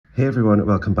Hey everyone,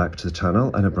 welcome back to the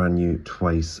channel and a brand new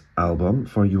Twice album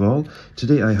for you all.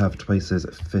 Today I have Twice's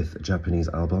 5th Japanese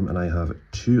album and I have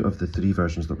 2 of the 3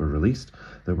 versions that were released.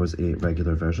 There was a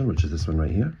regular version, which is this one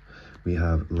right here. We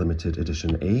have limited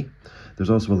edition A. There's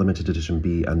also a limited edition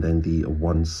B and then the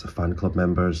Once fan club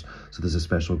members. So there's a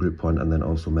special group one and then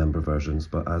also member versions.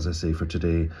 But as I say, for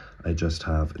today, I just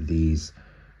have these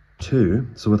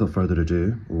 2. So without further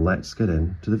ado, let's get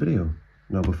into the video.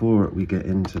 Now before we get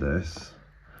into this,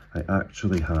 I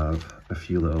actually have a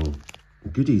few little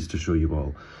goodies to show you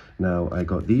all. Now, I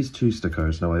got these 2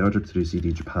 stickers. Now, I ordered through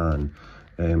CD Japan,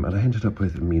 and I ended up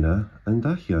with Mina and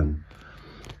Dahyun.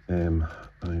 I'll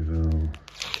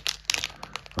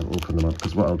open them up,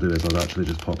 because what I'll do is I'll actually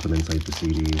just pop them inside the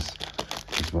CDs.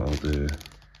 That's what I'll do.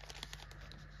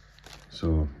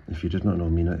 So, if you did not know,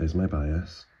 Mina is my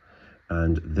bias.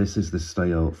 And this is the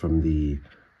style from the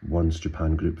Once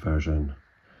Japan group version.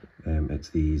 It's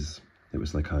these. It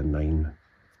was like a 9,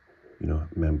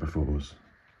 member photos.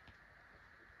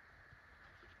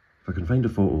 If I can find a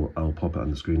photo, I'll pop it on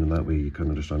the screen and that way you can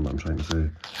understand what I'm trying to say.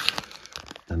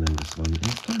 And then this one is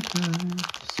different.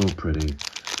 So pretty.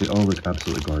 They all look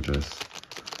absolutely gorgeous.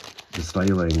 The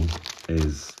styling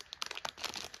is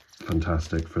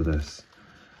fantastic for this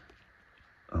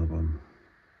album.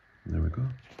 There we go.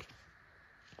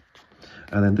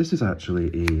 And then this is actually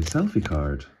a selfie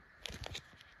card.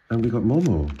 And we got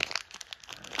Momo.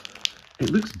 It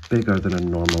looks bigger than a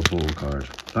normal photo card.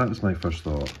 That was my first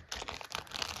thought.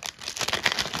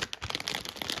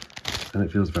 And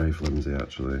it feels very flimsy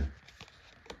actually.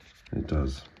 It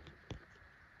does.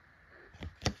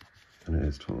 And it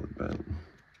is totally bent.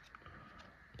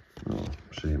 Oh,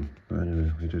 shame. But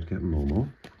anyway, we did get Momo.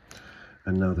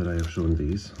 And now that I have shown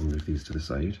these, I'll move these to the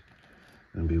side.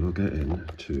 And we will get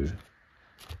into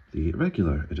the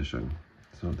regular edition.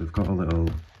 So they've got a little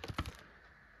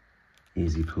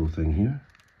easy pull thing here.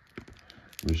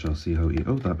 We shall see how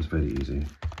oh, that was very easy.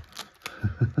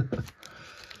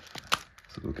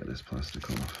 So we'll get this plastic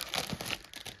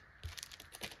off.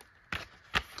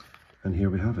 And here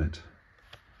we have it.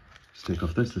 Let's take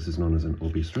off this. This is known as an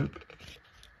obi strip.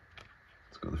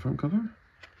 It's got the front cover,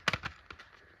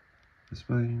 the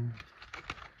spine,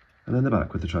 and then the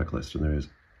back with the track list, and there is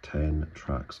 10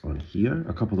 tracks on here.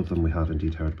 A couple of them we have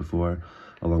indeed heard before,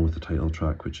 along with the title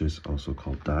track, which is also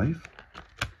called Dive.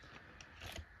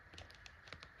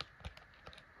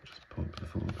 Just pop the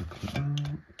photo booklet out.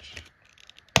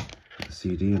 The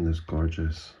CD in this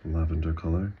gorgeous lavender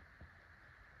colour.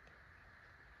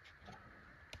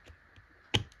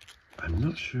 I'm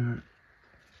not sure.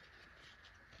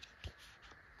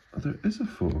 Oh, there is a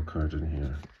photo card in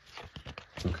here.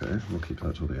 Okay, we'll keep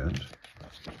that till the end.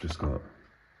 Just got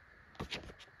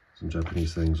some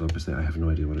Japanese things. Obviously, I have no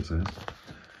idea what it says.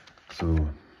 So,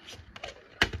 move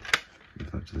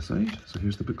that to the side. So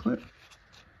here's the booklet.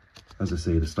 As I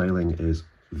say, the styling is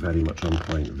very much on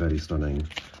point, very stunning.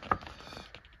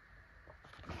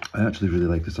 I actually really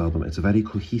like this album. It's a very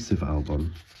cohesive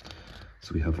album.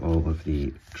 So we have all of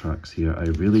the tracks here. I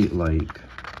really like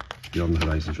Beyond the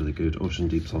Horizon's really good. Ocean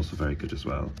Deep's also very good as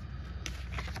well.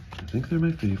 I think they're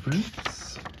my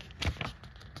favourites.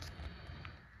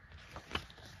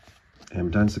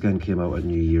 Dance Again came out at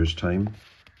New Year's time.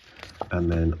 And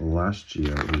then last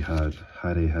year we had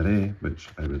Hare Hare, which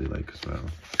I really like as well.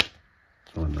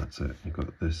 Oh, and that's it. You've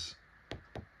got this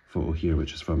photo here,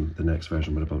 which is from the next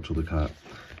version we're about to look at.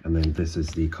 And then this is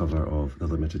the cover of the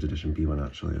limited edition B one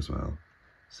actually as well.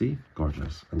 See?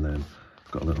 Gorgeous. And then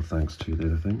I've got a little thanks to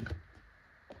there, I think.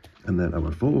 And then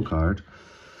our photo card.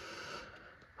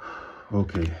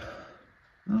 Okay.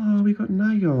 Oh, we got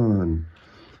Nayeon.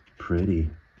 Pretty.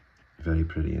 Very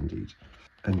pretty indeed.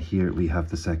 And here we have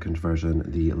the second version,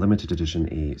 the limited edition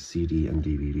A CD and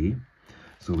DVD.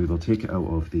 So we will take it out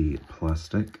of the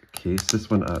plastic case. This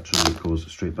one actually goes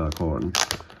straight back on,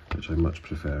 which I much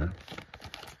prefer.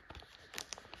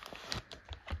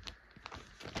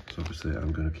 So obviously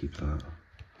I'm going to keep that.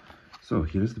 So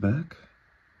here's the back.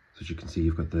 So as you can see,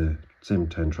 you've got the same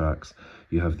 10 tracks.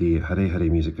 You have the Hare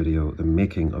Hare music video, the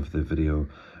making of the video,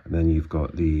 and then you've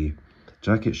got the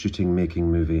jacket shooting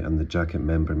making movie and the jacket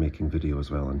member making video as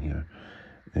well in here.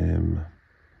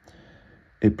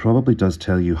 It probably does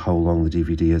tell you how long the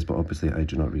DVD is, but obviously I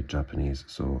do not read Japanese,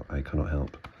 so I cannot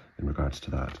help in regards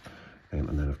to that. And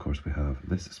then of course we have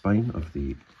this spine of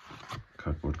the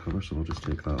cardboard cover, so we'll just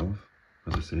take that off.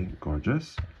 As I say,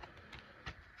 gorgeous.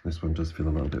 This one does feel a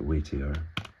little bit weightier.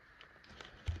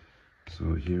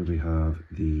 So here we have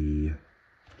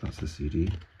that's the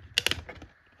CD.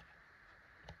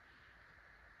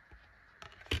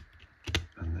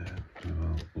 And then we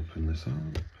will open this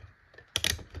up.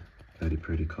 Very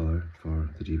pretty colour for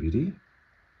the DVD.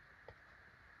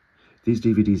 These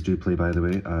DVDs do play, by the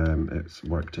way. It's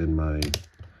worked in my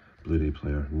Blu-ray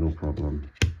player, no problem,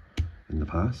 in the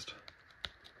past.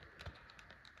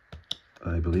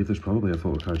 I believe there's probably a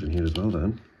photo card in here as well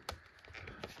then.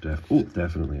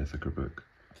 Definitely a thicker book.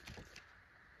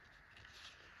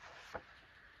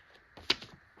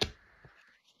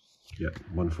 Yep,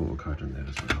 one photo card in there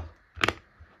as well.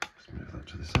 Just move that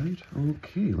to the side.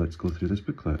 Okay, let's go through this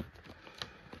booklet.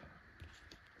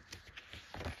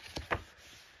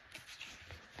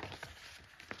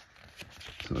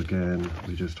 So again,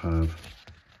 we just have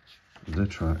the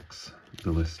tracks,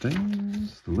 the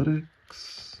listings, the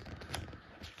lyrics,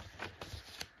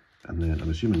 and then I'm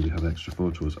assuming we have extra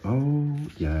photos. Oh,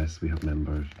 yes, we have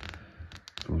members.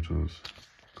 Photos.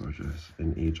 Gorgeous.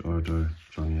 In age order.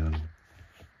 Jonghyun,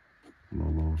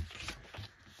 Momo,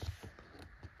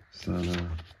 Sana,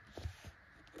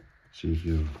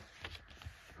 Jihyo,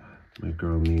 my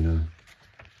girl Nina,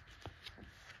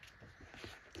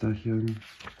 Dahyun,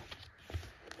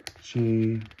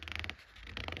 Che,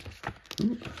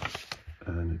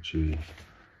 and Chi,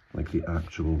 like the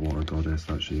actual water goddess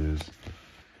that she is.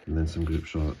 And then some group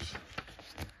shots.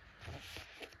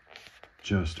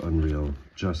 Just unreal,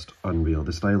 just unreal.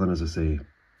 The styling, as I say,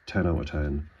 10 out of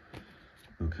 10.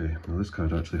 Okay, well this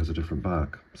card actually has a different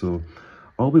back. So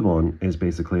all we want is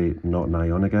basically not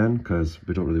Nayeon again, because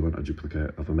we don't really want a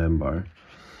duplicate of a member.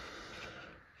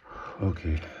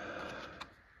 Okay.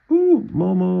 Ooh,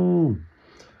 Momo!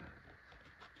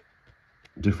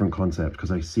 Different concept,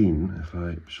 because I've seen, if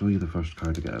I show you the first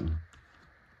card again,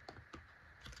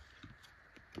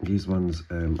 these ones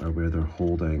are where they're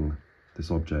holding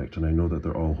this object, and I know that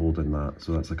they're all holding that,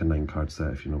 so that's like a 9-card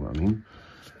set, if you know what I mean.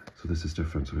 So this is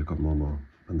different, so we've got Momo,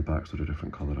 and the backs are a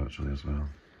different colour actually as well.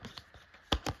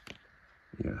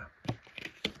 Yeah.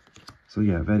 So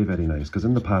yeah, very, very nice, because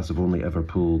in the past I've only ever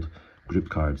pulled group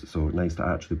cards, so nice to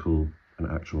actually pull an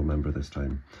actual member this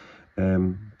time.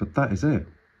 But that is it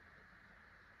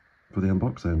for the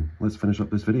unboxing. Let's finish up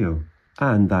this video.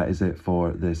 And that is it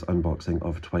for this unboxing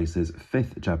of TWICE's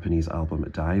 5th Japanese album,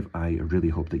 Dive. I really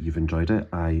hope that you've enjoyed it.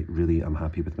 I really am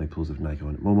happy with my pulls of Nayeon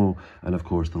and Momo, and of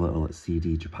course the little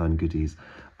CD Japan goodies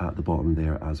at the bottom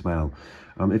there as well.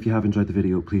 If you have enjoyed the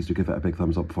video, please do give it a big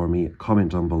thumbs up for me.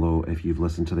 Comment down below if you've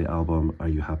listened to the album. Are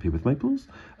you happy with my pulls?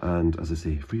 And as I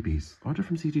say, freebies. Order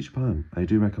from CD Japan. I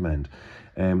do recommend.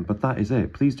 But that is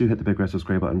it. Please do hit the big red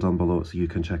subscribe button down below so you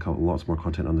can check out lots more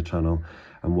content on the channel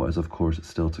and what is of course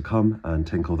still to come, and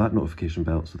tinkle that notification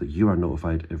bell so that you are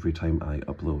notified every time I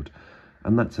upload.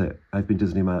 And that's it. I've been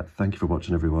Disney Matt. Thank you for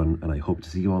watching everyone, and I hope to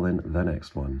see you all in the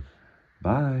next one.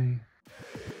 Bye!